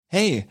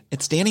Hey,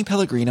 it's Danny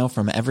Pellegrino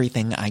from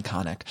Everything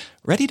Iconic.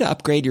 Ready to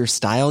upgrade your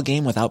style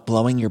game without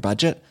blowing your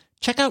budget?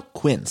 Check out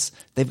Quince.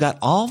 They've got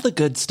all the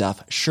good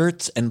stuff,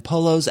 shirts and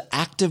polos,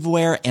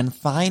 activewear, and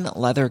fine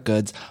leather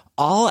goods,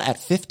 all at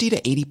 50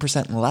 to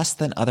 80% less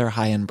than other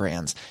high-end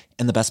brands.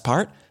 And the best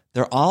part?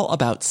 They're all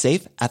about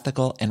safe,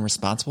 ethical, and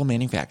responsible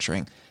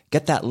manufacturing.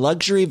 Get that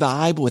luxury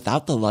vibe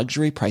without the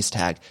luxury price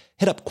tag.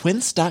 Hit up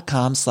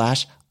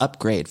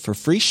quince.com/upgrade for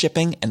free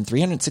shipping and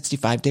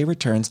 365-day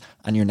returns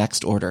on your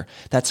next order.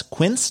 That's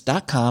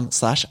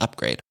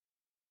quince.com/upgrade.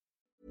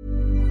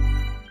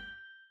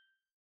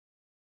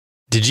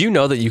 Did you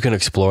know that you can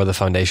explore the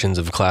foundations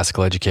of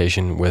classical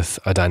education with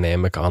a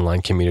dynamic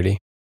online community?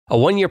 A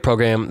one-year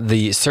program,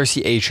 the Circe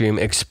Atrium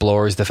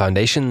explores the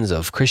foundations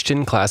of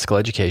Christian classical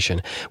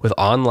education with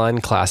online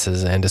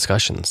classes and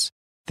discussions.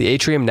 The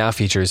Atrium now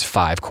features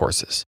 5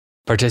 courses.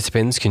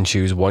 Participants can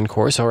choose one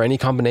course or any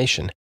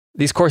combination.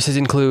 These courses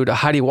include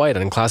Heidi White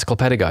on classical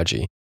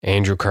pedagogy,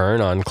 Andrew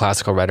Kern on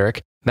classical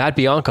rhetoric, Matt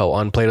Bianco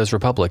on Plato's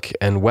Republic,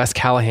 and Wes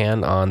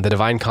Callahan on the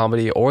Divine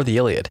Comedy or the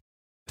Iliad.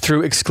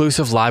 Through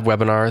exclusive live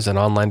webinars and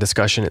online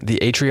discussion, the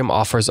Atrium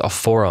offers a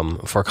forum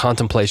for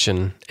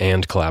contemplation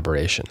and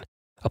collaboration,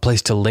 a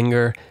place to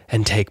linger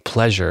and take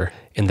pleasure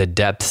in the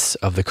depths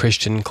of the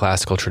Christian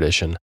classical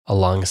tradition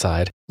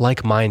alongside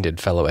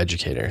like-minded fellow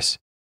educators.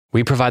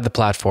 We provide the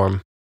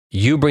platform.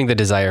 You bring the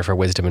desire for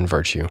wisdom and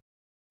virtue.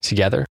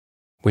 Together,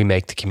 we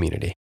make the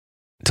community.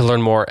 To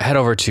learn more, head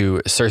over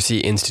to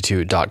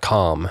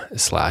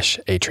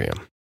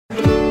circeinstitute.com/atrium.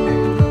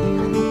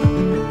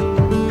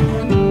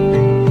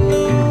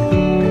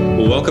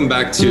 Welcome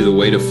back to the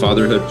Way to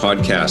Fatherhood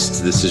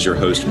podcast. This is your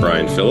host,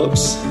 Brian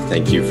Phillips.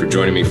 Thank you for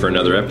joining me for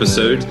another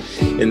episode.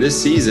 In this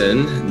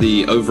season,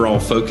 the overall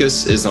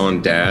focus is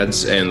on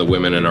dads and the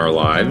women in our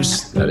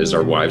lives. That is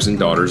our wives and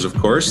daughters, of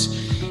course.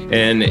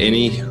 And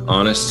any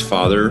honest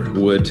father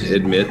would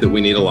admit that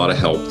we need a lot of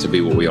help to be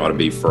what we ought to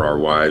be for our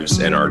wives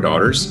and our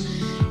daughters.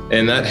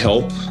 And that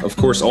help, of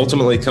course,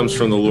 ultimately comes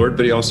from the Lord,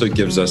 but he also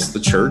gives us the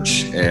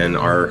church and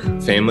our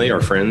family,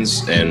 our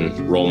friends,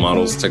 and role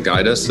models to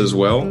guide us as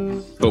well.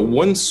 But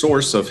one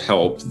source of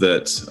help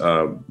that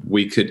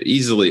we could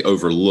easily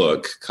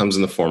overlook comes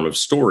in the form of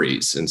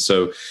stories. And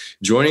so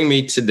joining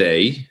me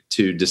today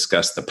to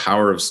discuss the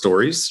power of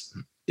stories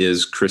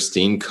is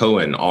Christine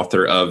Cohen,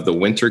 author of The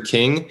Winter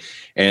King,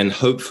 and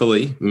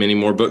hopefully many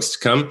more books to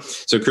come.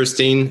 So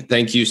Christine,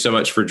 thank you so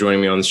much for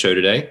joining me on the show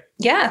today.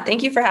 Yeah,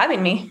 thank you for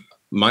having me.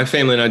 My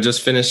family and I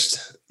just finished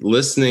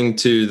listening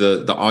to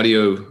the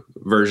audio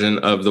version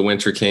of The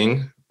Winter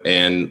King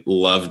and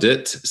loved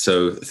it.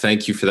 So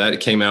thank you for that.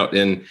 It came out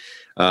in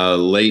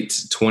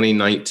late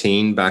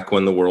 2019, back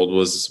when the world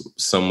was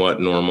somewhat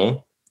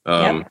normal.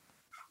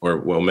 Or,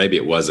 well, maybe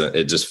it wasn't.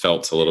 It just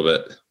felt a little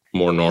bit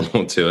more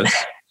normal to us.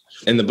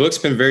 And the book's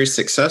been very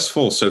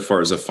successful so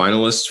far as a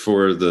finalist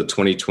for the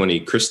 2020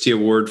 Christie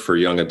Award for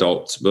Young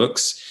Adult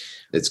Books.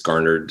 It's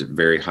garnered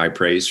very high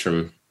praise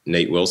from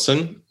Nate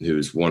Wilson,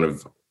 who's one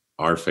of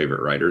our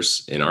favorite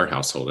writers in our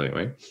household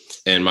anyway.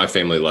 And my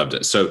family loved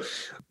it. So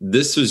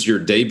this was your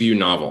debut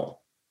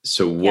novel.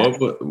 So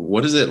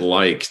what is it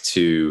like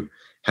to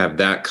have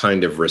that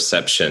kind of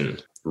reception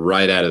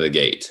right out of the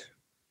gate?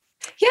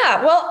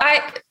 Yeah, well,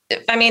 I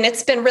mean,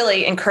 it's been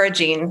really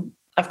encouraging,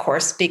 of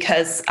course,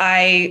 because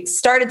I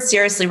started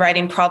seriously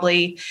writing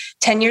probably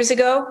 10 years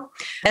ago.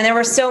 And there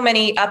were so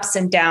many ups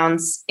and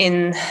downs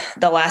in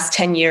the last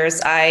 10 years.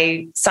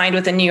 I signed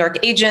with a New York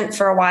agent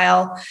for a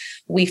while.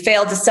 We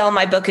failed to sell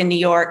my book in New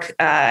York.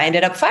 I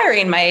ended up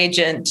firing my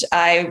agent.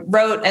 I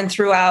wrote and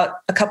threw out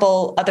a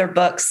couple other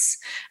books,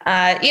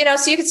 so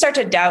you can start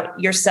to doubt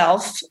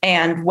yourself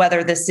and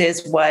whether this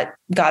is what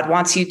God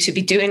wants you to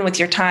be doing with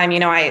your time.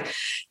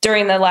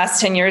 During the last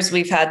 10 years,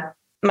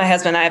 my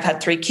husband and I have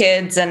had 3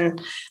 kids, and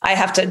I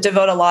have to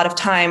devote a lot of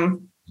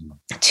time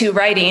to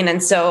writing.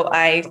 And so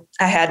I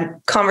had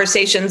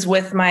conversations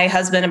with my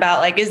husband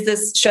about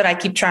should I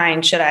keep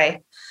trying? Should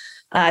I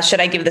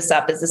give this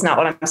up? Is this not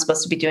what I'm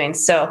supposed to be doing?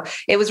 So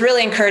it was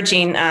really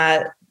encouraging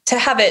to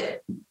have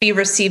it be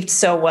received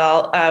so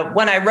well.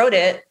 When I wrote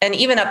it, and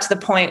even up to the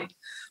point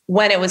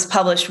when it was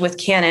published with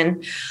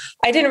Canon,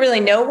 I didn't really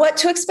know what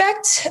to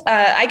expect.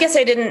 I guess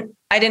I didn't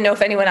know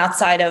if anyone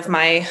outside of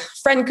my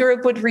friend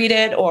group would read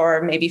it,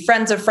 or maybe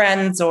friends of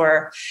friends,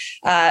 or,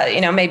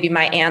 maybe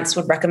my aunts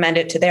would recommend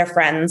it to their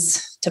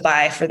friends to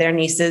buy for their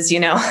nieces,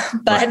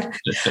 but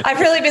I've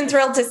really been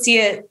thrilled to see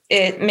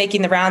it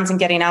making the rounds and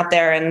getting out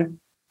there.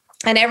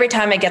 And every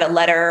time I get a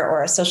letter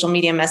or a social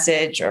media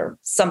message or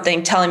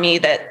something telling me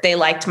that they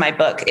liked my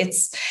book,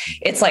 it's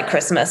like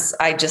Christmas.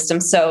 I just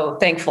am so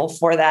thankful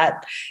for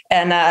that.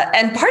 And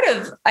part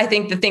of, I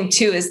think the thing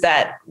too, is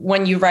that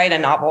when you write a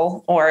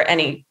novel or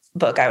any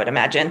book, I would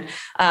imagine,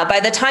 by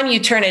the time you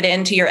turn it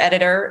into your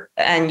editor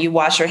and you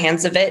wash your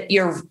hands of it,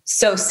 you're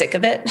so sick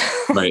of it.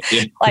 Right.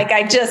 Yeah.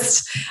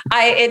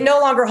 It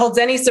no longer holds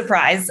any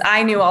surprise.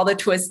 I knew all the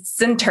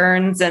twists and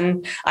turns,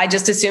 and I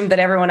just assumed that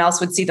everyone else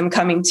would see them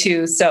coming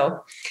too. So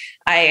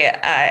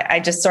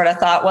I just sort of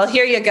thought, well,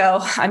 here you go.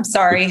 I'm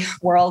sorry,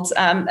 world.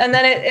 And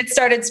then it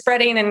started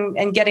spreading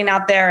and getting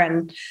out there.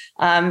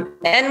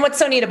 And what's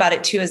so neat about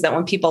it too is that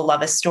when people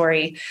love a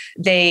story,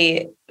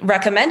 they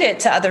recommend it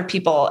to other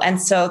people.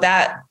 And so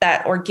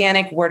that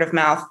organic word of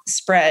mouth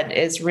spread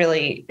is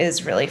really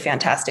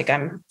fantastic.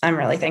 I'm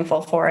really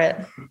thankful for it.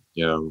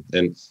 Yeah.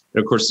 And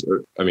of course,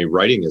 I mean,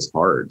 writing is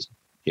hard,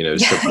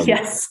 so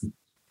yes.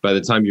 By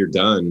the time you're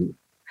done,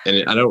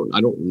 and I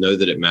don't know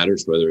that it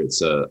matters whether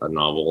it's a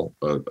novel,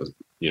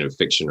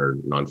 fiction or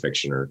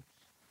nonfiction, or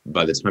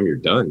by the time you're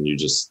done, you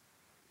just,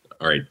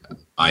 all right,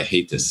 I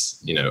hate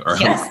this, or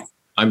yes.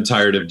 I'm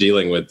tired of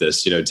dealing with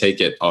this,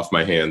 take it off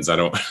my hands. I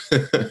don't,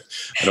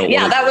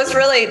 Yeah, that was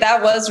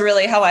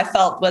really how I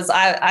felt. Was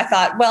I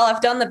thought, well,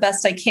 I've done the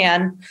best I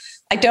can.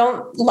 I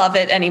don't love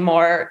it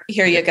anymore.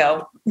 Here you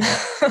go.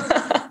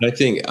 I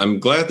think I'm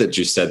glad that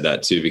you said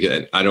that too,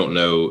 because I don't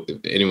know if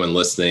anyone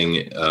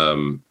listening,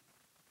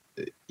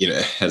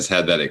 has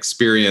had that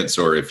experience,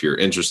 or if you're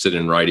interested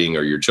in writing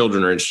or your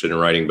children are interested in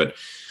writing, but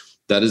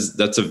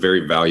that's a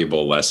very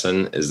valuable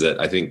lesson, is that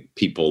I think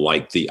people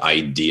like the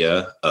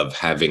idea of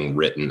having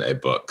written a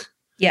book.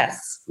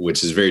 Yes.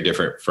 Which is very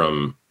different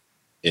from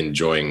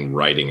enjoying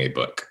writing a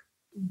book.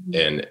 Mm-hmm.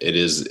 And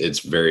it's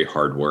very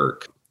hard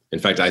work. In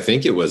fact, I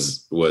think it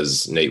was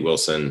Nate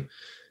Wilson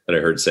that I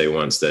heard say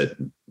once that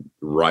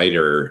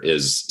writer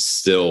is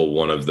still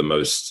one of the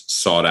most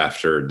sought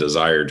after,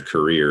 desired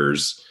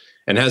careers,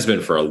 and has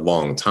been for a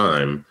long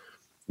time.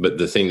 But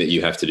the thing that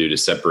you have to do to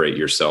separate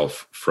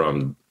yourself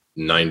from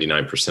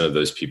 99% of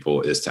those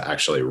people is to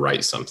actually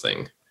write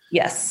something.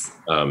 Yes.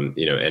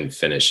 And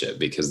finish it,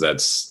 because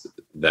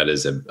that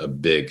is a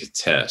big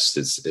test.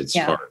 It's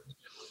hard.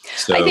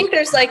 So, I think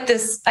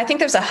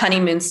there's a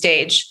honeymoon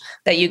stage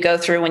that you go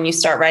through when you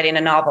start writing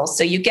a novel.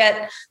 So you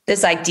get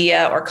this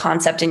idea or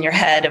concept in your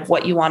head of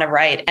what you want to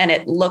write, and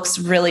it looks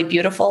really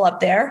beautiful up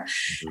there.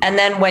 Mm-hmm. And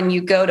then when you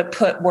go to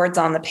put words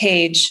on the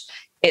page,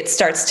 it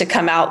starts to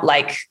come out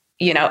like,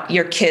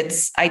 your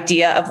kid's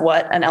idea of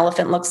what an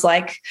elephant looks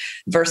like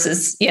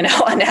versus, a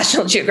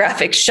National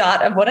Geographic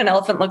shot of what an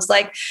elephant looks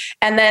like.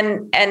 And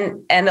then,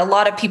 and a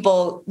lot of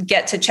people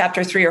get to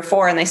chapter 3 or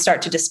 4 and they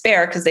start to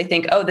despair because they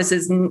think, oh, this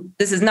is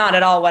not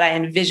at all what I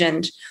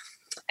envisioned.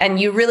 And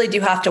you really do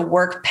have to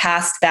work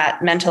past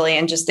that mentally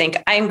and just think,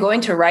 I'm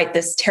going to write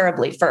this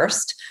terribly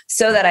first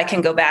so that I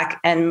can go back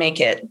and make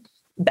it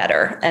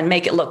better and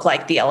make it look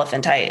like the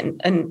elephant I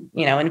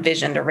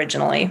envisioned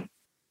originally.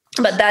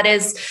 But that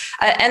is,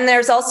 and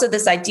there's also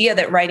this idea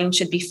that writing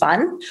should be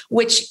fun,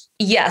 which,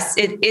 yes,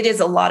 it is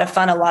a lot of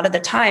fun a lot of the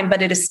time,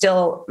 but it is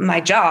still my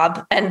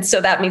job. And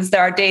so that means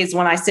there are days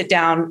when I sit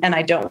down and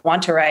I don't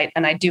want to write,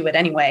 and I do it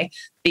anyway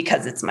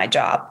because it's my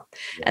job.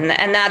 And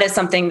that is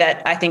something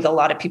that I think a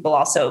lot of people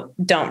also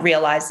don't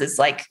realize, is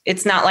like,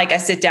 it's not like I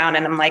sit down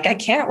and I'm like, I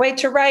can't wait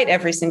to write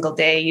every single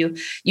day. You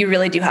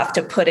really do have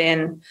to put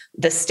in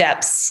the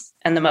steps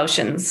and the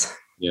motions.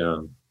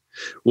 Yeah.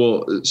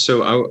 Well,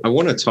 so I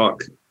want to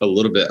talk a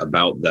little bit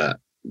about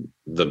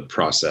the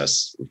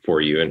process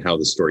for you and how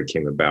the story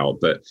came about.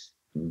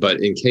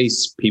 But in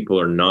case people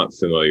are not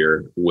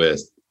familiar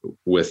with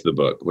the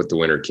book, with The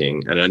Winter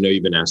King, and I know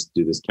you've been asked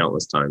to do this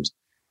countless times,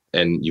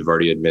 and you've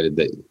already admitted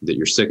that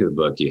you're sick of the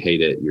book, you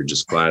hate it, you're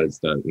just glad it's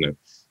done.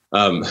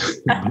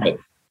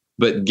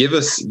 But give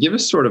us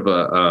sort of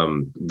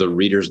the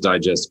Reader's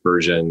Digest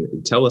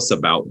version. Tell us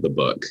about the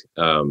book.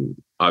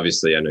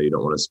 Obviously, I know you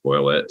don't want to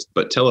spoil it,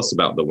 but tell us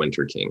about The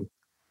Winter King.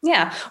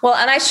 Yeah. Well,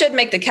 and I should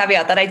make the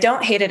caveat that I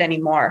don't hate it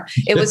anymore.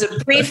 It was a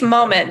brief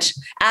moment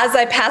as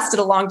I passed it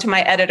along to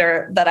my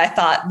editor that I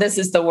thought, this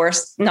is the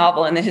worst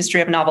novel in the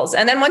history of novels.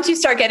 And then once you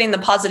start getting the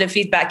positive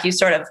feedback,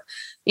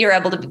 you're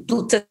able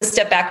to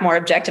step back more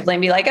objectively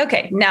and be like,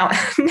 okay, now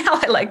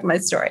I like my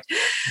story.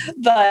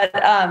 But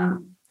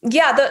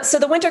so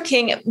The Winter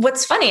King,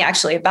 what's funny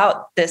actually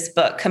about this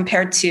book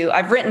compared to,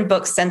 I've written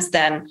books since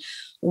then,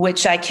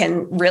 which I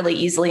can really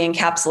easily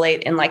encapsulate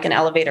in like an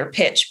elevator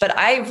pitch. But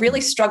I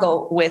really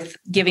struggle with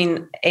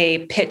giving a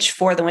pitch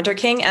for The Winter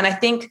King. And I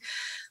think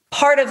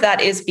part of that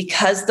is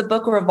because the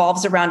book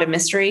revolves around a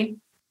mystery.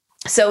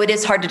 So it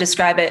is hard to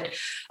describe it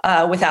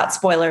without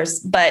spoilers.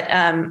 But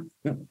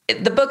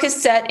the book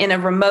is set in a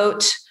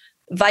remote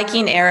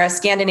Viking era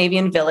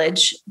Scandinavian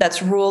village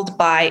that's ruled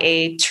by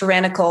a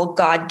tyrannical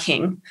god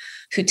king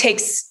who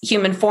takes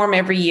human form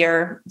every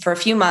year for a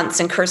few months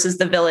and curses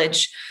the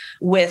village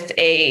with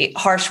a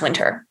harsh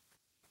winter.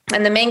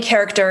 And the main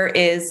character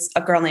is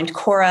a girl named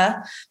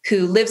Cora,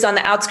 who lives on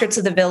the outskirts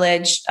of the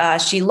village.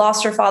 She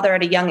lost her father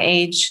at a young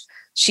age.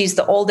 She's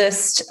the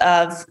oldest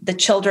of the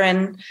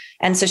children.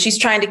 And so she's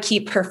trying to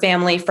keep her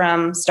family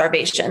from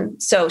starvation.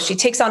 So she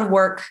takes on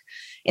work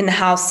in the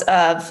house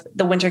of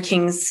the Winter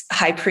King's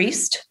high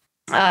priest.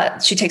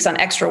 She takes on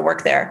extra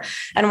work there.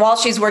 And while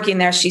she's working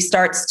there, she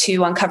starts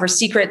to uncover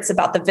secrets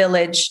about the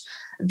village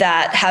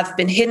that have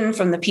been hidden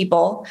from the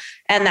people,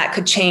 and that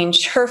could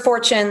change her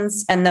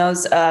fortunes and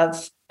those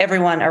of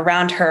everyone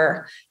around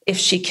her if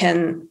she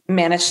can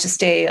manage to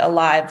stay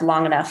alive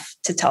long enough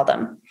to tell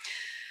them.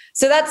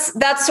 So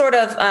that's sort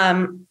of,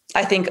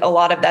 I think a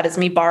lot of that is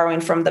me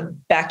borrowing from the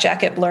back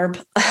jacket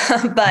blurb,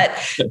 but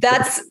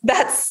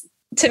that's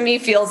to me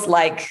feels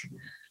like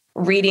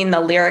reading the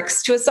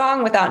lyrics to a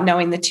song without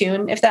knowing the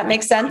tune, if that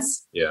makes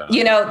sense. Yeah.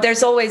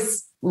 There's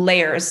always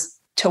layers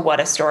to what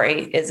a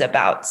story is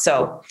about.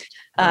 So,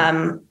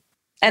 and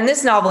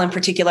this novel in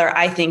particular,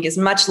 I think is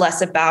much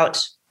less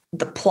about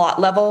the plot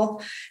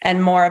level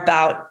and more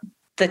about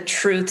the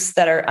truths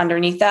that are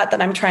underneath that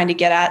I'm trying to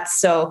get at.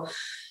 So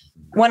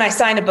when I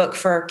sign a book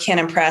for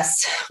Canon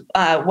Press,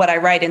 what I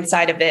write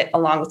inside of it,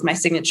 along with my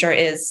signature,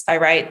 is I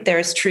write, "There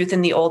is truth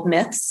in the old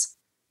myths."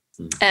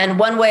 And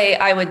one way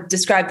I would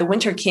describe The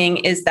Winter King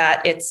is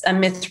that it's a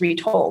myth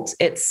retold.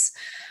 It's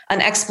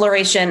an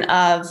exploration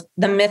of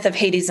the myth of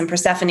Hades and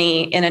Persephone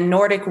in a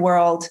Nordic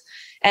world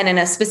and in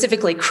a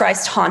specifically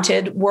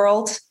Christ-haunted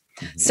world.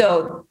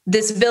 So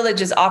this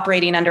village is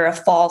operating under a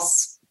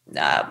false,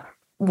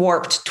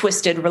 warped,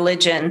 twisted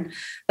religion.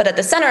 But at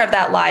the center of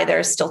that lie,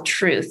 there's still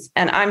truth.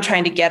 And I'm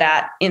trying to get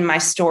at in my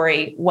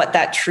story what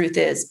that truth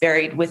is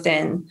buried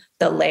within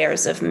the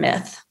layers of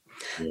myth.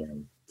 Yeah.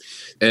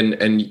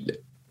 And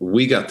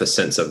we got the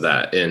sense of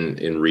that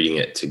in reading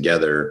it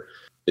together.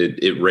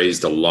 It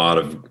raised a lot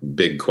of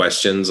big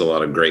questions. A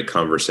lot of great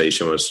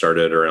conversation was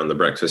started around the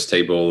breakfast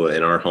table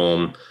in our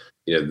home.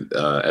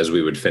 As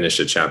we would finish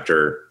a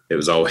chapter, it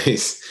was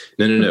always,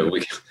 no,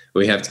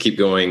 we have to keep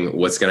going.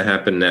 What's going to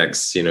happen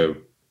next?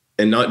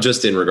 And not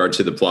just in regard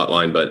to the plot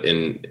line, but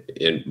in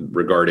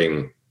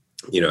regarding,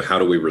 how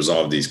do we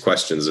resolve these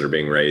questions that are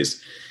being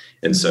raised?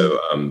 And so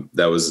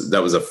that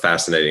was a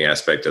fascinating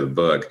aspect of the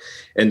book.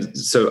 And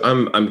so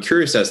I'm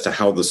curious as to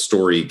how the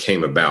story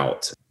came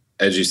about.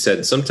 As you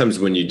said, sometimes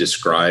when you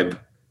describe,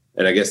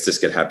 and I guess this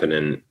could happen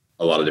in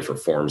a lot of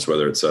different forms,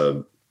 whether it's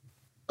a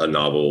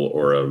novel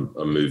or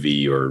a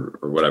movie or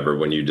whatever,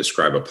 when you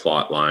describe a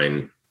plot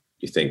line,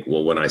 you think,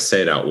 well, when I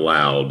say it out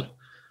loud,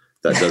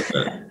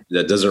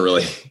 that doesn't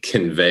really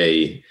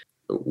convey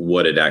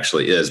what it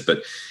actually is.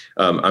 But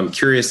I'm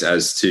curious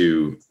as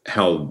to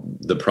how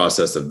the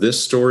process of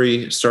this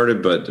story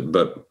started,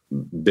 but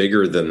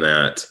bigger than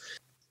that,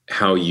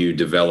 how you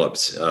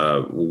developed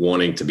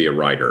wanting to be a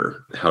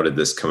writer. How did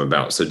this come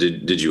about? So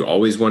did you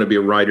always want to be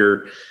a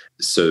writer?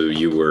 So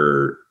you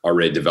were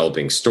already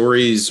developing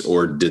stories,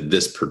 or did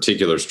this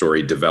particular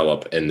story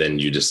develop and then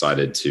you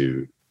decided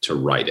to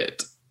write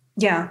it?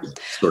 Yeah.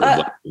 Sort of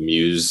like the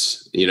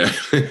muse,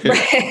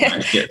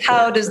 Right.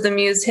 How does the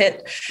muse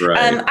hit?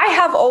 Right. I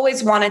have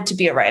always wanted to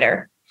be a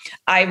writer.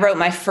 I wrote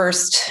my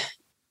first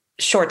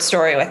short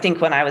story, I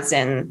think, when I was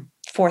in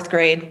 4th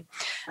grade.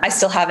 I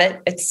still have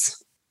it.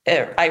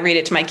 I read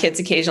it to my kids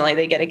occasionally.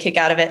 They get a kick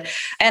out of it.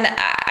 And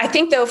I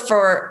think, though,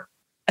 for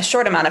a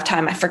short amount of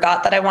time, I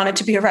forgot that I wanted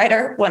to be a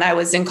writer when I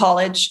was in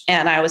college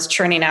and I was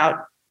churning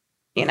out,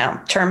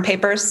 term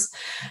papers.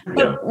 Yeah.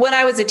 But when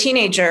I was a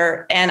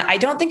teenager, and I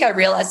don't think I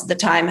realized at the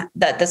time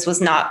that this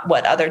was not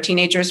what other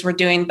teenagers were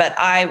doing, but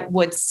I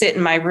would sit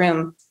in my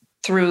room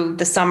through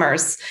the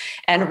summers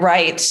and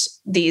write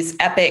these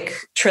epic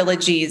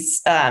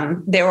trilogies.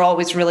 They were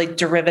always really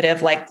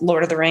derivative, like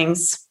Lord of the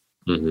Rings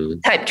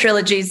type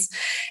trilogies.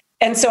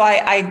 And so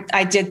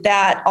I did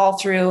that all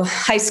through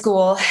high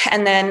school.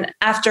 And then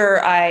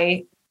after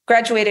I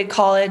graduated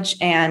college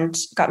and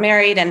got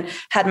married and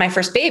had my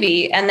first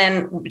baby, and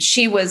then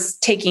she was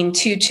taking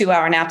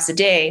 2-2-hour naps a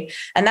day.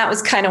 And that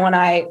was kind of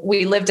when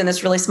we lived in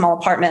this really small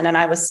apartment and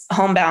I was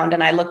homebound,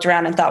 and I looked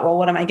around and thought, well,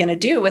 what am I going to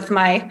do with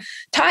my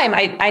time?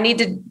 I need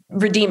to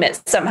redeem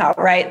it somehow,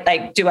 right?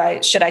 Like,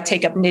 should I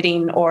take up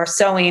knitting or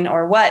sewing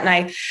or what?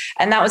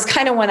 And that was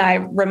kind of when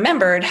I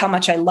remembered how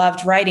much I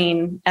loved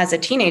writing as a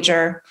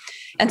teenager.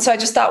 And so I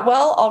just thought,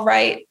 well, I'll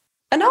write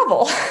a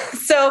novel.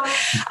 So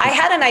I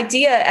had an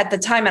idea at the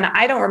time, and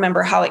I don't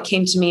remember how it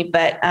came to me,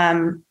 but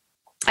I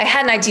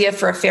had an idea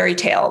for a fairy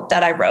tale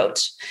that I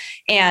wrote,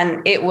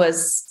 and it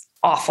was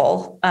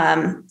awful.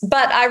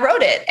 But I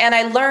wrote it, and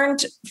I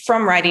learned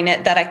from writing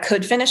it that I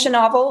could finish a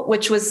novel,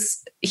 which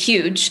was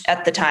huge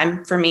at the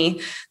time for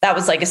me. That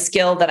was like a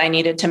skill that I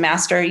needed to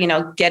master,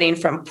 getting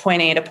from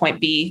point A to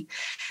point B.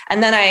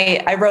 And then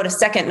I wrote a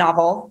second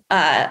novel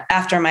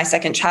after my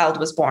second child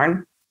was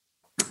born.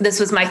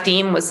 This was my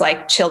theme, was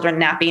like children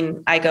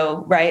napping, I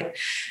go, right.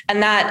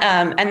 And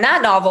that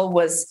novel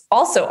was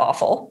also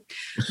awful,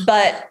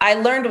 but I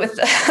learned with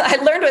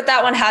that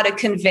one how to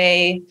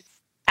convey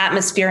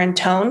atmosphere and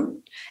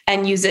tone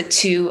and use it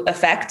to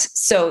effect.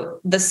 So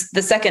the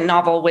second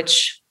novel,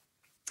 which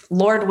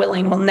Lord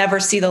willing will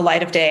never see the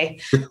light of day,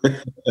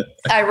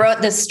 I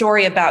wrote this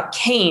story about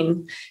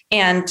Cain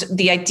and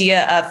the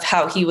idea of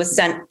how he was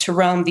sent to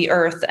roam the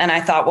earth. And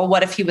I thought, well,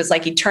 what if he was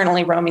like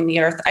eternally roaming the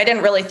earth? I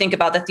didn't really think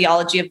about the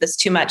theology of this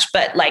too much,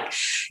 but like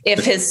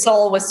if his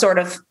soul was sort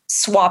of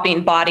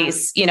swapping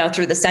bodies,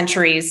 through the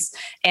centuries.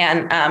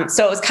 And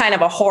so it was kind of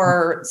a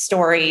horror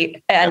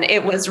story, and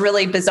it was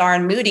really bizarre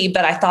and moody,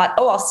 but I thought,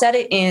 I'll set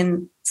it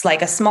in It's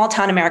like a small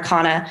town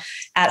Americana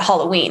at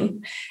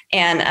Halloween.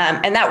 And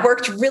that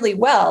worked really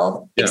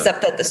well,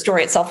 except that the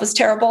story itself was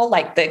terrible.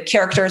 Like the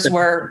characters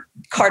were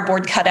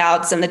cardboard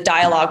cutouts and the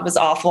dialogue was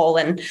awful.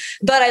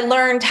 But I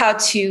learned how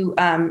to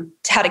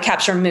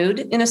capture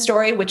mood in a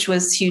story, which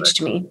was huge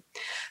to me.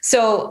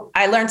 So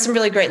I learned some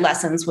really great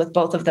lessons with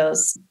both of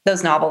those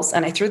novels,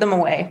 and I threw them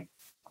away.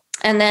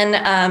 And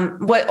then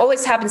what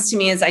always happens to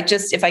me is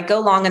if I go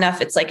long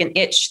enough, it's like an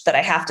itch that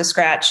I have to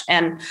scratch.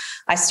 And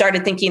I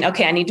started thinking,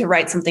 okay, I need to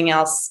write something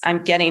else.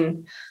 I'm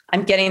getting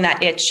that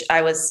itch.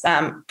 I was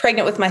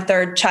pregnant with my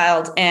third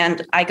child,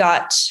 and I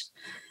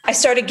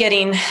started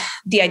getting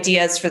the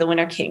ideas for the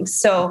Winter Kings.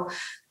 So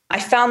I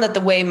found that the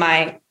way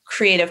my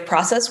creative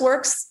process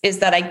works is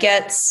that I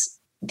get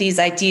these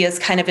ideas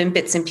kind of in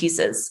bits and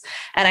pieces,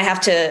 and I have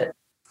to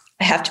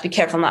be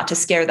careful not to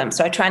scare them.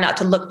 So I try not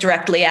to look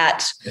directly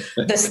at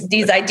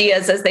these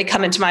ideas as they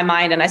come into my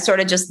mind. And I sort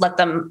of just let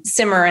them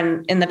simmer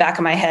in the back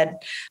of my head.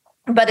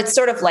 But it's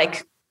sort of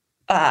like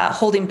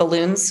holding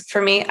balloons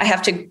for me. I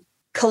have to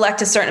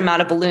collect a certain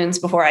amount of balloons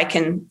before I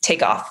can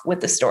take off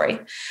with the story.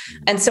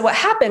 And so what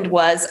happened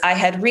was I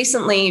had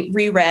recently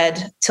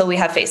reread Till We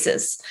Have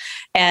Faces.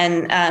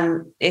 And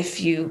if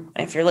your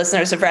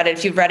listeners have read it,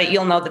 if you've read it,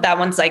 you'll know that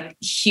one's like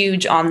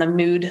huge on the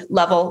mood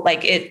level.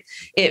 Like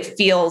it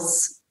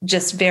feels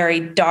just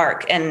very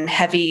dark and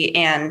heavy.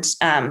 And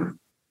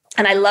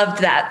I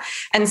loved that.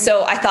 And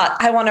so I thought,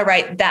 I want to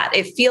write that.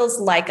 It feels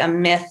like a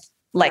myth,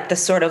 like the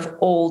sort of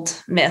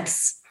old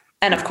myths.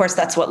 And of course,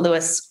 that's what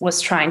Lewis was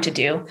trying to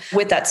do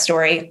with that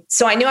story.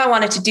 So I knew I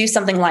wanted to do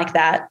something like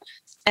that.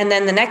 And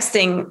then the next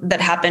thing that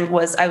happened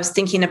was I was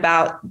thinking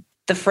about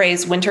the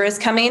phrase winter is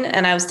coming.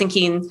 And I was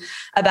thinking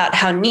about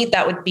how neat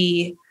that would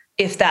be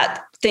if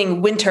that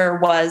thing winter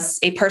was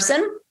a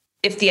person.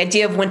 If the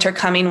idea of winter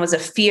coming was a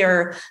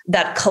fear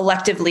that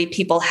collectively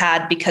people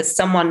had because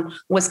someone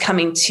was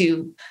coming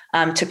to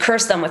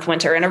curse them with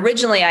winter. And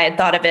originally I had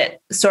thought of it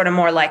sort of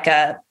more like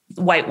a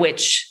white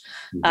witch,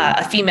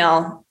 a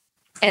female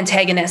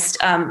antagonist,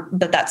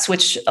 but that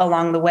switched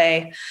along the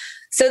way.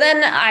 So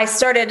then I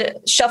started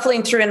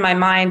shuffling through in my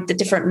mind the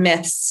different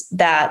myths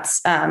that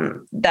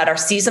are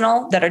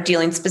seasonal, that are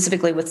dealing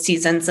specifically with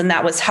seasons. And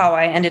that was how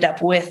I ended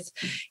up with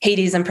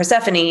Hades and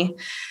Persephone,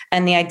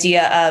 and the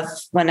idea of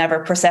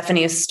whenever Persephone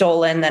is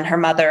stolen, then her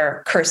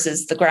mother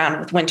curses the ground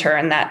with winter.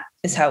 And that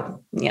is how,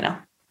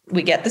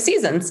 we get the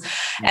seasons.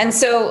 And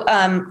so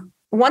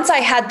once I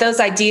had those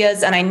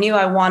ideas and I knew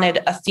I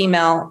wanted a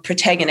female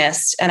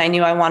protagonist and I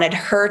knew I wanted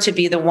her to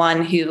be the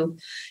one who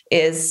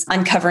is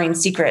uncovering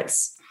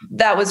secrets,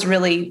 that was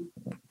really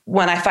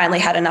when I finally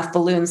had enough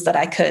balloons that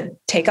I could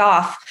take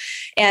off.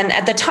 And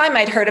at the time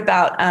I'd heard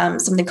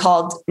about something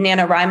called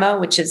NaNoWriMo,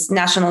 which is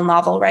National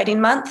Novel Writing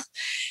Month.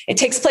 It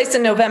takes place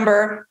in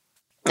November.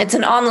 It's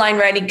an online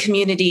writing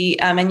community,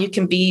 and you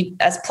can be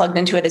as plugged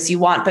into it as you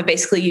want, but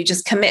basically you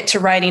just commit to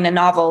writing a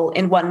novel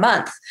in 1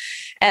 month.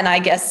 And I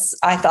guess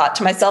I thought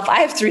to myself, I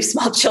have 3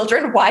 small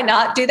children. Why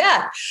not do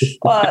that?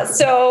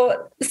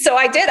 So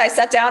I did. I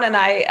sat down and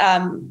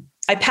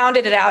I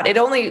pounded it out.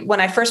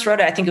 When I first wrote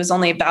it, I think it was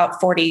only about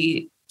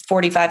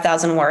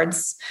 45,000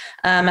 words.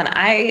 And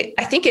I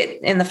think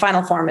in the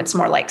final form, it's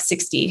more like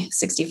 60,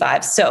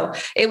 65. So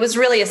it was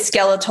really a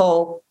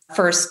skeletal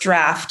first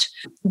draft.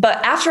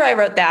 But after I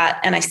wrote that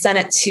and I sent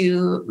it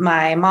to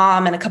my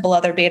mom and a couple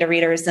other beta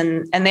readers,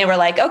 and they were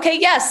like, okay,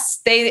 yes,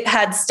 they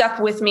had stuck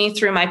with me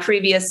through my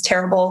previous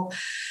terrible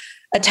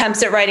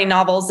attempts at writing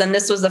novels. And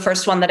this was the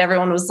first one that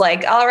everyone was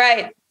like, all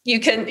right,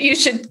 you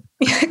should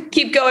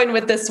keep going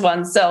with this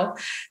one. So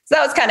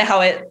that was kind of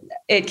how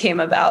it came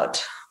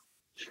about.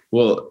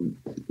 Well,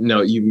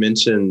 no, you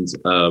mentioned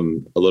a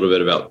little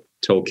bit about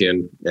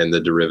Tolkien and the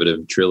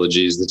derivative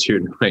trilogies that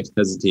you would write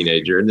as a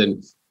teenager. And then,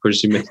 of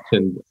course, you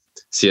mentioned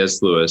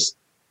C.S. Lewis.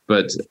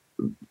 But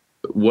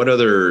what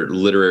other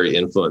literary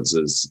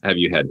influences have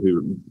you had?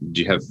 Do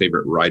you have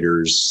favorite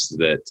writers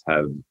that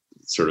have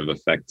sort of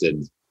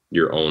affected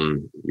your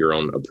own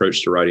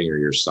approach to writing or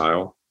your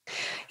style?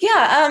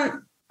 Yeah.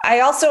 I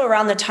also,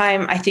 around the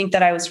time I think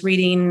that I was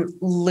reading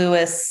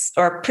Lewis,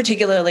 or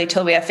particularly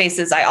Till We Have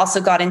Faces, I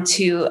also got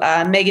into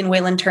Megan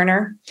Whalen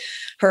Turner.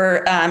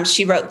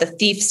 She wrote the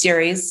Thief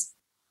series.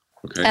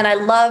 Okay. And I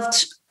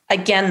loved,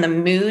 again, the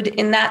mood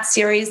in that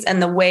series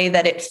and the way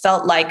that it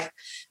felt like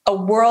a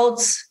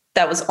world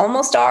that was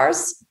almost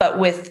ours, but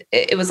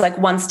it was like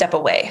one step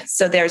away.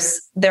 So there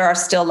are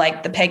still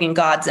like the pagan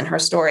gods in her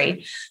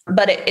story,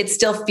 but it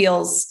still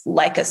feels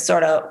like a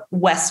sort of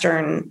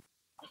Western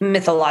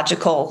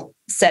mythological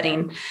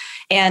setting.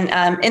 And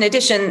in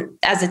addition,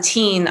 as a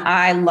teen,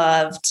 I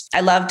loved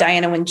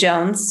Diana Wynne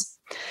Jones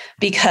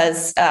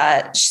because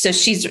so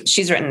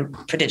she's written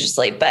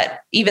prodigiously, but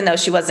even though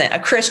she wasn't a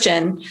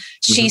Christian,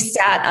 she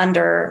sat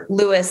under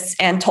Lewis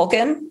and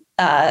Tolkien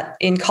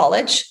in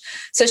college.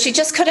 So she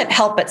just couldn't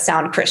help but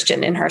sound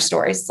Christian in her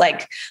stories.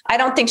 Like, I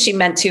don't think she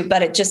meant to,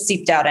 but it just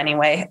seeped out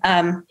anyway.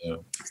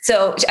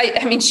 So,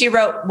 I mean, she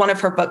wrote one of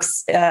her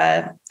books,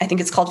 I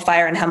think it's called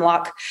Fire and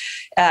Hemlock.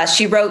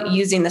 She wrote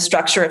using the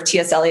structure of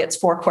T.S. Eliot's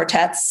four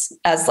quartets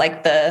as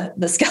like the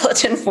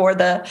skeleton for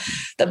the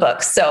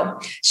book. So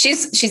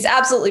she's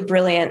absolutely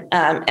brilliant.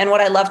 And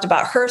what I loved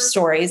about her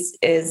stories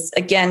is,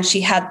 again,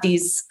 she had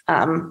these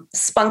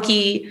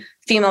spunky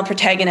female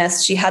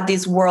protagonists. She had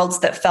these worlds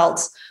that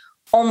felt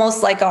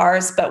almost like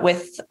ours, but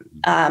with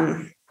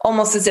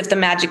almost as if the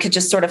magic had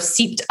just sort of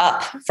seeped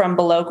up from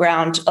below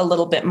ground a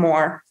little bit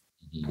more.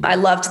 I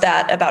loved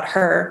that about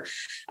her.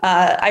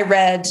 I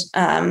read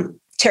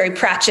Terry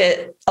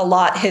Pratchett a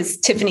lot, his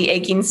Tiffany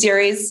Aching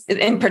series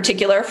in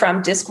particular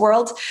from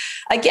Discworld,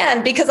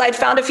 again, because I'd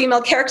found a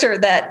female character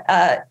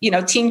that,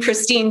 teen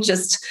Christine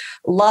just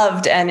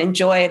loved and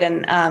enjoyed.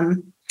 And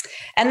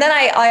then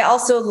I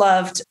also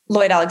loved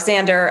Lloyd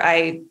Alexander.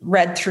 I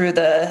read through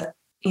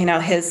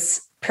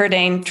his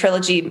Purdain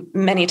trilogy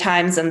many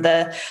times. And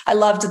I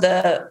loved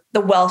the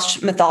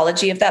Welsh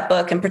mythology of that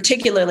book. And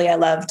particularly I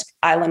loved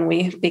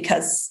Eilenwy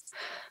because,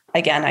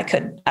 again,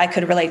 I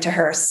could relate to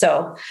her.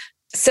 So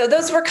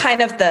those were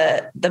kind of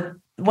the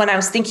when I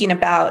was thinking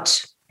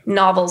about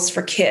novels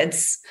for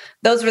kids,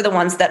 those were the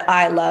ones that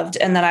I loved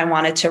and that I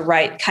wanted to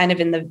write kind of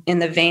in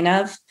the vein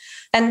of.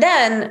 And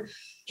then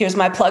here's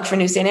my plug for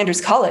New St.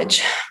 Andrews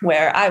College,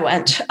 where I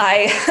went.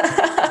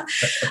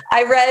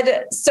 I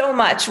read so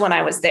much when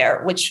I was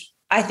there, which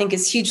I think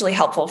is hugely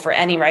helpful for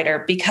any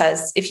writer,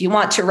 because if you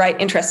want to write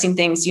interesting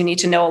things, you need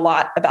to know a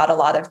lot about a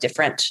lot of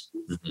different,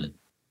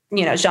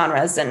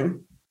 genres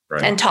and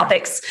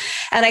topics.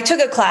 And I took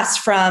a class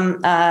from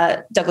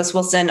Douglas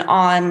Wilson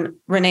on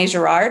René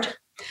Girard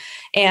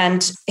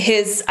and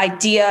his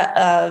idea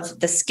of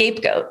the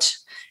scapegoat.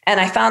 And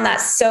I found that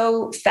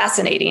so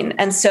fascinating.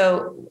 And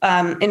so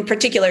in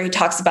particular, he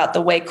talks about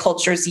the way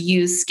cultures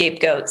use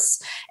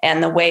scapegoats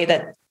and the way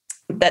that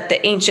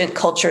the ancient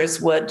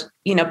cultures would,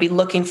 be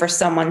looking for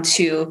someone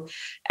to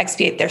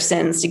expiate their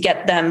sins, to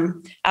get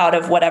them out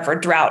of whatever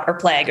drought or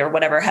plague or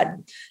whatever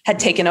had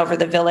taken over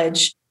the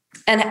village.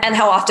 And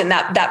how often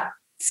that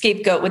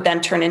scapegoat would then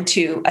turn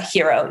into a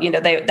hero.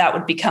 That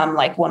would become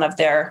like one of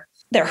their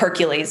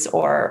Hercules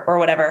or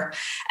whatever.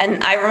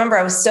 And I remember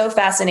I was so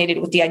fascinated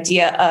with the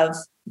idea of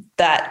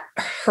that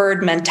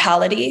herd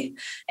mentality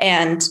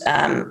and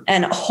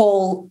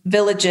whole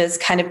villages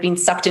kind of being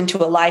sucked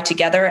into a lie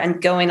together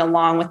and going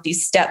along with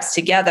these steps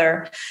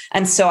together.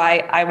 And so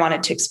I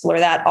wanted to explore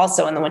that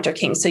also in The Winter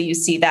King. So you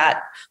see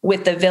that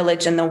with the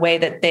village and the way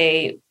that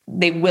they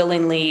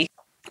willingly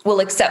will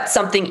accept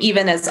something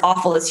even as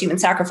awful as human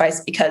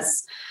sacrifice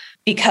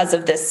because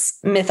of this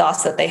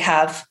mythos that they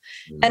have.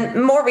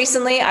 And more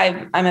recently,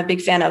 I'm a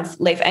big fan of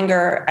Leif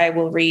Enger. I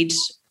will read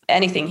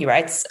anything he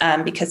writes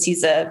because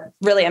he's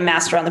really a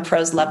master on the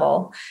prose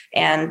level.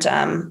 And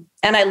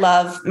I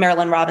love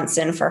Marilyn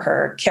Robinson for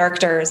her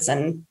characters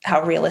and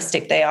how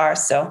realistic they are.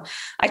 So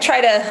I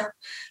try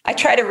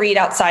to read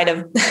outside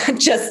of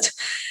just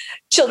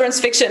children's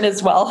fiction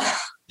as well.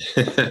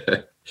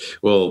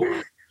 Well,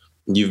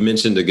 you've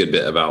mentioned a good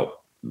bit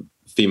about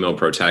female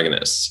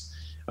protagonists.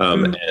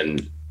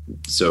 And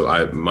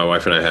so my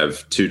wife and I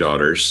have two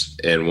daughters.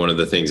 And one of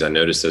the things I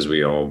noticed as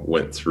we all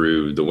went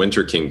through The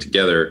Winter King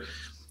together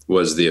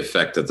was the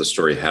effect that the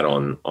story had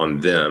on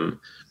them.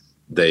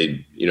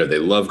 They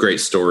love great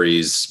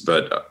stories,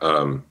 but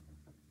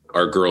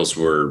our girls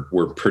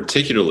were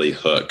particularly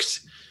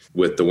hooked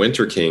with The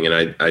Winter King.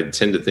 And I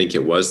tend to think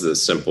it was the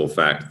simple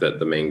fact that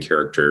the main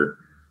character,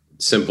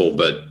 simple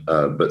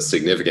but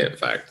significant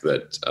fact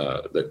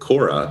that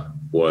Cora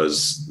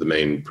was the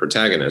main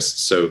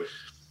protagonist. So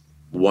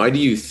why do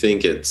you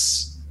think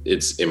it's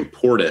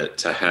important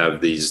to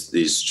have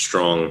these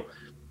strong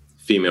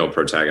female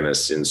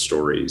protagonists in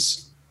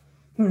stories?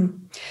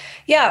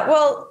 Yeah,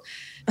 well,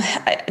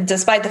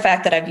 despite the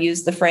fact that I've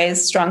used the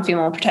phrase strong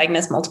female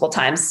protagonist multiple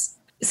times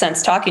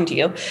since talking to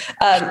you,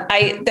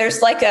 I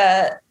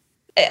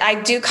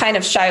do kind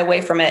of shy away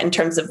from it in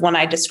terms of when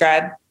I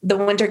describe The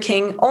Winter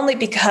King, only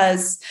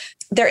because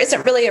there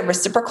isn't really a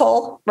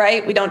reciprocal,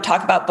 right? We don't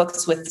talk about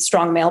books with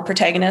strong male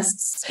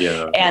protagonists.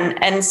 Yeah.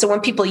 And so when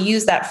people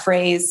use that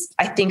phrase,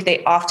 I think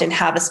they often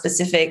have a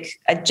specific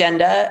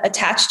agenda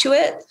attached to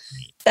it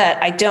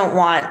that I don't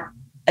want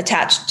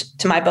attached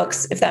to my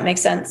books, if that makes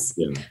sense.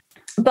 Yeah.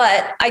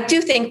 But I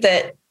do think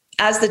that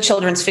as the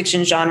children's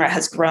fiction genre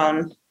has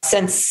grown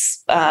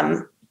since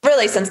the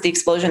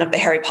explosion of the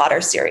Harry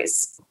Potter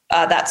series,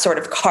 that sort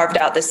of carved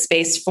out this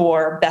space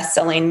for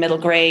best-selling middle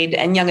grade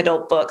and young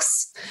adult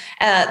books.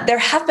 There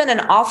have been an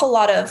awful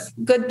lot of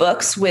good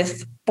books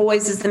with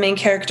boys as the main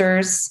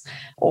characters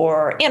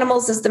or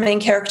animals as the main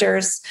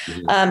characters.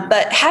 Mm-hmm.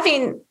 But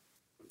having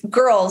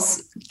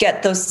girls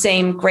get those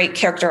same great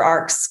character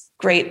arcs,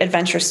 great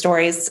adventure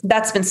stories,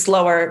 that's been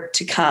slower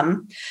to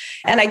come.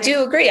 And I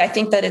do agree. I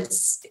think that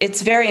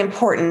it's very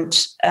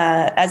important,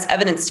 as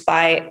evidenced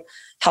by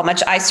how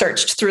much I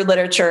searched through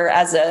literature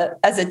as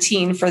a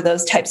teen for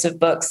those types of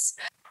books.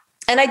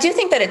 And I do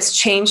think that it's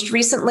changed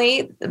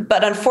recently,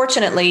 but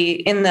unfortunately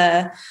in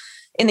the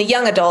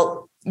young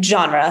adult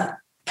genre,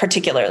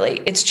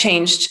 particularly, it's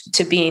changed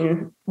to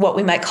being what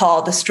we might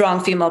call the strong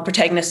female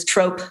protagonist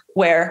trope,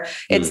 where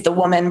it's the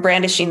woman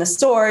brandishing the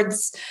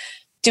swords,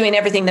 doing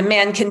everything the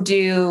man can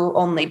do,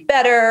 only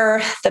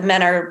better. The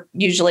men are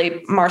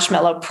usually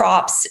marshmallow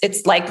props.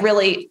 It's like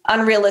really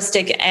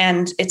unrealistic,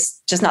 and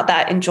it's just not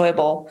that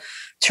enjoyable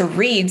to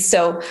read.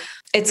 So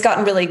it's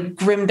gotten really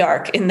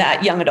grimdark in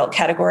that young adult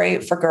category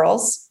for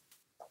girls.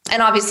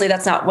 And obviously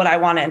that's not what I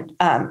wanted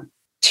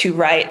to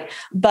write.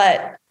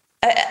 But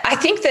I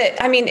think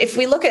that, I mean, if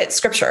we look at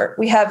scripture,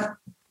 we have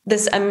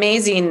this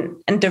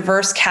amazing and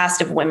diverse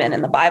cast of women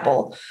in the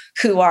Bible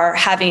who are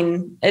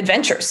having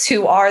adventures,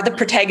 who are the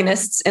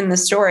protagonists in the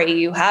story.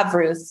 You have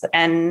Ruth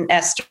and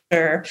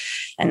Esther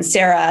and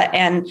Sarah.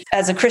 And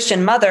as a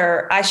Christian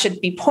mother, I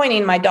should be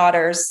pointing my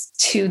daughters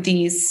to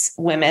these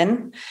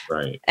women.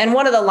 Right. And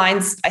one of the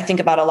lines I think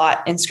about a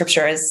lot in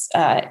scripture is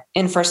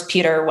in 1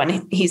 Peter,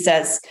 when he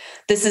says,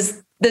 this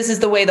is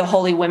the way the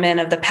holy women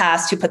of the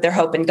past who put their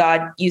hope in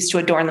God used to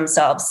adorn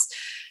themselves,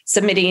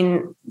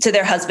 submitting to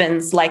their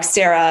husbands, like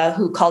Sarah,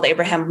 who called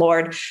Abraham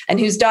Lord, and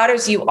whose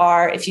daughters you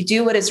are if you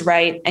do what is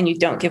right and you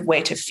don't give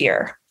way to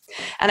fear.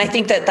 And I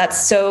think that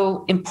that's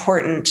so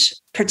important,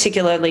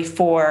 particularly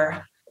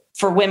for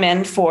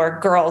women, for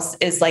girls,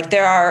 is like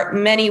there are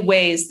many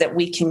ways that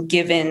we can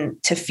give in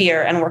to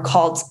fear, and we're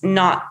called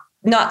not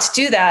to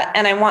do that.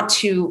 And I want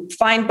to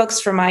find books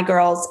for my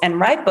girls and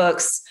write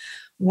books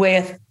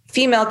with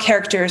female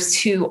characters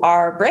who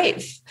are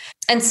brave.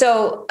 And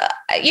so,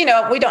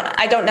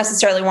 I don't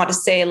necessarily want to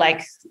say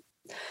like,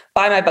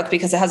 buy my book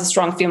because it has a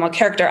strong female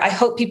character. I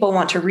hope people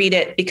want to read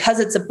it because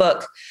it's a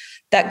book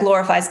that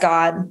glorifies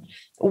God,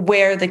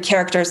 where the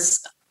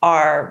characters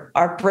are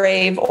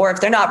brave, or if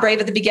they're not brave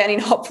at the beginning,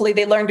 hopefully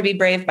they learn to be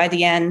brave by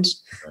the end.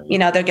 You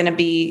know, they're going to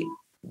be,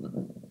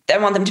 I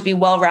want them to be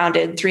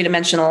well-rounded,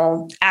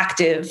 three-dimensional,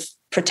 active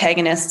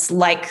protagonists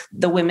like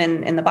the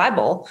women in the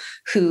Bible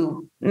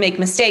who make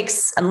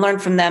mistakes and learn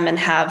from them and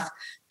have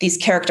these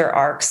character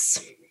arcs.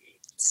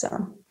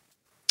 So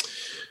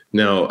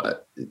now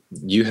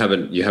you have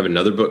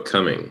another book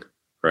coming,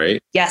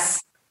 right?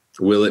 Yes.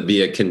 Will it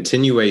be a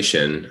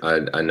continuation?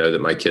 I know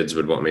that my kids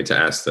would want me to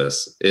ask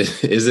this.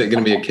 Is it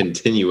going to be a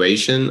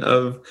continuation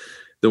of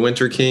The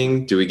Winter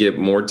King? Do we get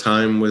more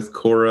time with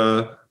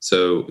Cora?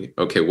 So,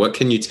 okay, what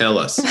can you tell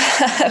us?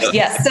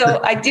 Yes.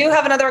 So I do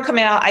have another one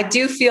coming out. I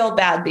do feel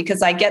bad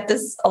because I get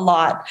this a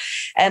lot.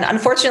 And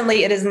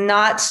unfortunately, it is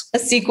not a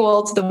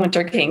sequel to The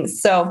Winter King.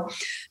 So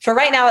for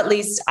right now, at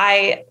least,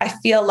 I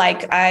feel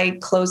like I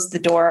closed the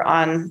door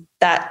on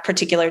that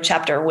particular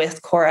chapter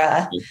with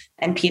Cora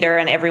and Peter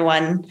and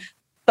everyone.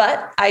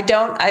 But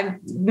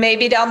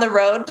maybe down the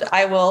road,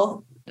 I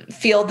will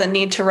feel the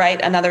need to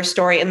write another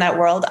story in that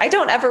world. I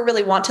don't ever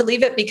really want to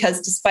leave it because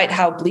despite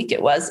how bleak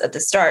it was at the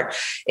start,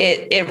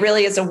 it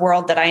really is a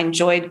world that I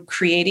enjoyed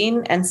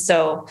creating. And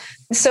so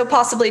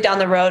possibly down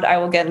the road, I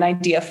will get an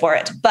idea for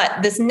it.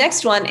 But this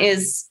next one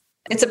it's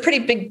a pretty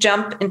big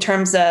jump in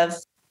terms of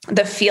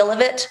the feel of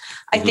it,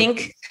 I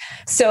think.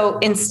 So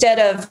instead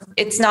of,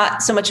 it's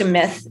not so much a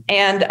myth.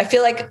 And I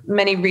feel like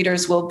many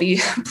readers will be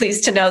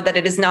pleased to know that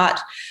it is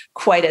not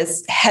quite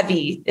as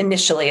heavy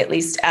initially, at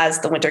least, as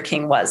The Winter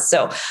King was.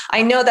 So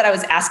I know that I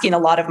was asking a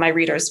lot of my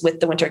readers with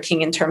The Winter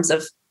King in terms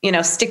of,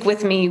 stick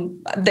with me.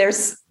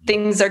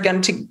 Things are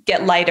going to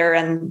get lighter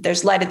and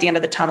there's light at the end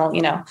of the tunnel.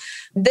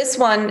 This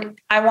one,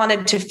 I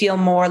wanted to feel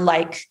more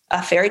like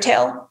a fairy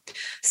tale.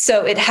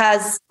 So it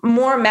has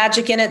more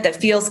magic in it that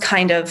feels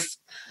kind of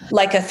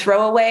like a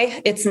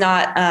throwaway. It's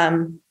not,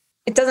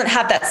 it doesn't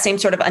have that same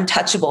sort of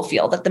untouchable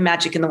feel that the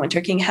magic in The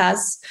Winter King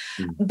has,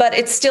 but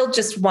it's still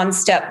just one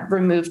step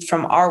removed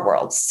from our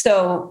world.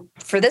 So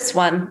for this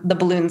one, the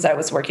balloons I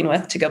was working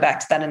with, to go back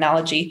to that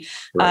analogy,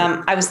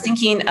 I was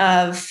thinking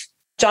of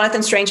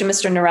Jonathan Strange and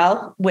Mr.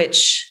 Norrell,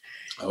 which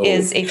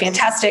is a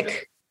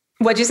fantastic,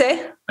 what'd you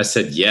say? I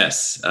said,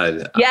 yes.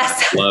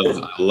 Yes.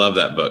 I love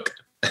that book.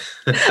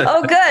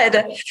 Oh,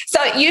 good.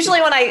 So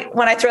usually when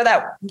I throw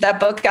that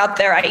book out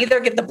there, I either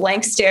get the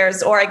blank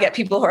stares or I get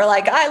people who are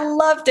like, I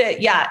loved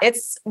it. Yeah,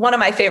 it's one of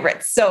my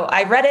favorites. So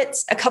I read it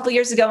a couple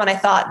years ago and I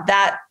thought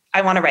that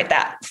I want to write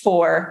that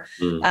for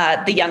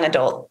the young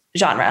adult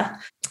genre.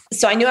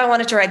 So I knew I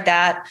wanted to write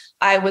that.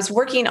 I was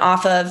working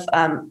off of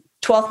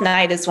Twelfth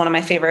Night is one of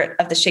my favorite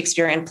of the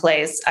Shakespearean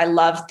plays. I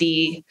love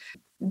the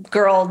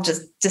girl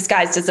just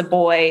disguised as a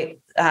boy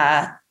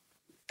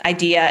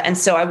idea. And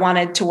so I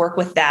wanted to work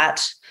with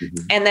that.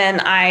 And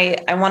then I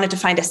wanted to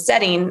find a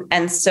setting.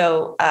 And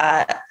so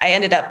I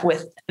ended up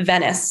with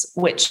Venice,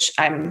 which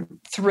I'm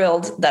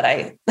thrilled that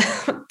I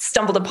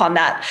stumbled upon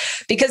that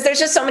because there's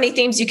just so many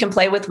themes you can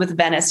play with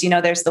Venice.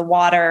 There's the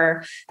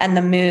water and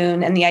the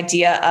moon and the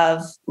idea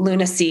of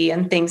lunacy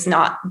and things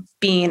not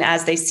being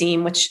as they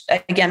seem, which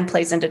again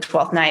plays into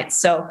Twelfth Night.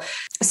 So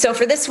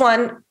for this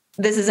one,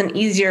 this is an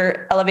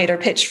easier elevator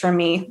pitch for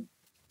me.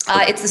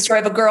 It's the story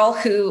of a girl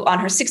who on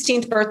her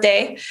 16th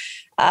birthday,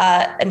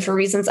 and for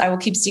reasons I will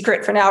keep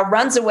secret for now,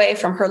 runs away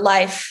from her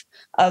life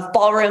of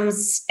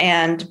ballrooms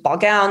and ball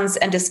gowns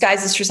and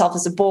disguises herself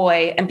as a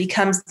boy and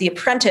becomes the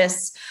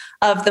apprentice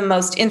of the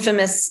most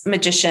infamous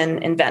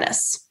magician in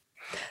Venice.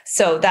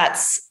 So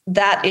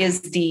that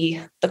is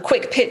the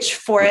quick pitch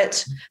for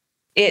it.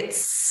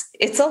 It's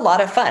a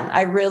lot of fun.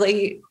 I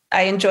really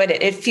I enjoyed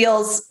it. It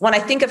feels, when I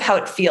think of how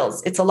it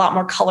feels, it's a lot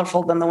more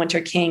colorful than The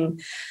Winter King.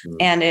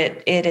 And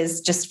it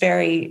is just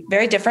very,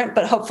 very different,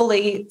 but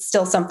hopefully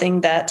still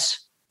something that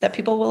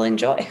people will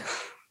enjoy.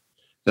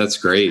 That's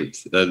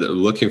great.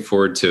 Looking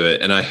forward to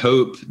it. And I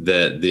hope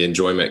that the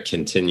enjoyment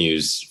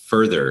continues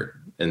further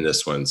in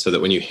this one so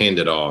that when you hand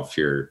it off,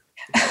 you're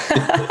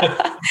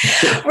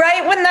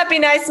right. Wouldn't that be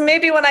nice?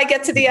 Maybe when I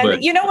get to the end,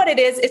 Right. You know what it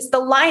is? It's the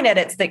line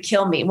edits that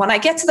kill me. When I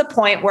get to the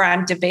point where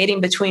I'm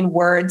debating between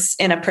words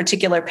in a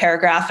particular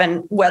paragraph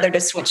and whether to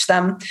switch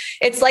them,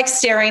 it's like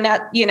staring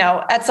at,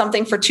 at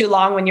something for too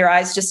long when your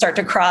eyes just start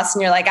to cross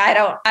and you're like, I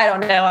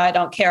don't know. I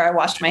don't care. I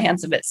washed my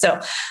hands of it. So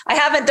I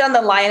haven't done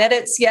the line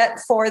edits yet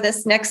for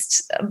this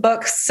next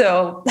book.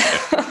 So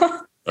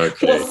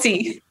Okay. We'll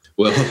see.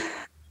 Well,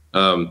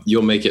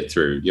 you'll make it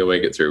through.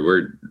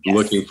 We're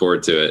looking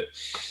forward to it.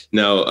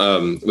 Now,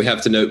 we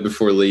have to note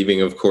before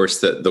leaving, of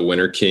course, that The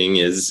Winter King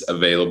is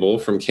available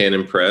from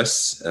Canon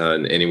Press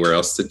and anywhere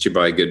else that you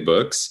buy good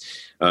books.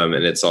 And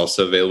it's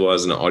also available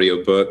as an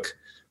audiobook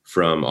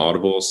from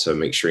Audible. So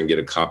make sure and get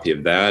a copy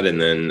of that.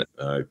 And then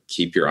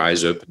keep your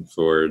eyes open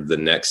for the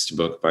next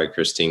book by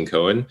Christine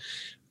Cohen.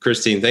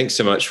 Christine, thanks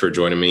so much for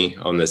joining me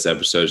on this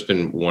episode. It's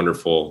been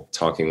wonderful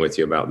talking with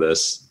you about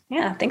this.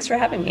 Yeah, thanks for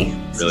having me.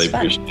 Really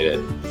appreciate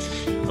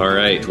it. All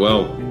right.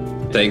 Well,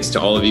 thanks to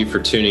all of you for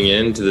tuning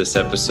in to this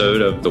episode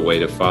of The Way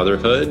to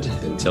Fatherhood.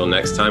 Until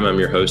next time, I'm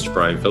your host,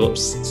 Brian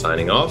Phillips,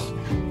 signing off,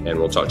 and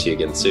we'll talk to you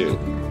again soon.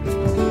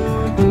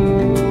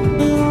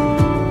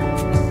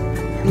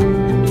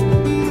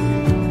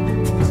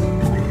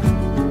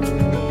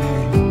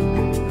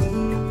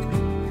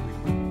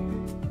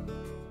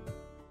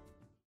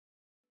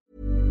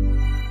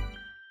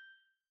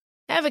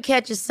 Ever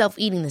catch yourself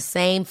eating the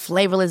same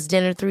flavorless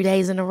dinner 3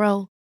 days in a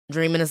row?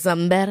 Dreaming of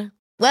something better?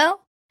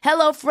 Well,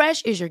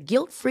 HelloFresh is your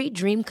guilt-free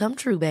dream come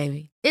true,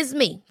 baby. It's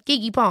me,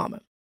 Keke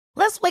Palmer.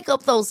 Let's wake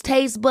up those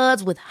taste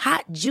buds with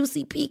hot,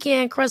 juicy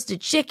pecan-crusted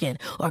chicken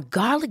or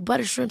garlic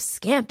butter shrimp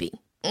scampi.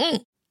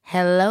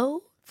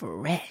 Hello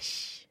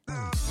Fresh.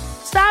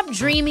 Stop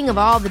dreaming of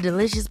all the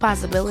delicious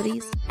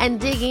possibilities and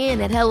dig in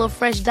at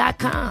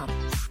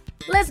HelloFresh.com.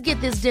 Let's get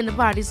this dinner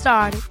party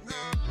started.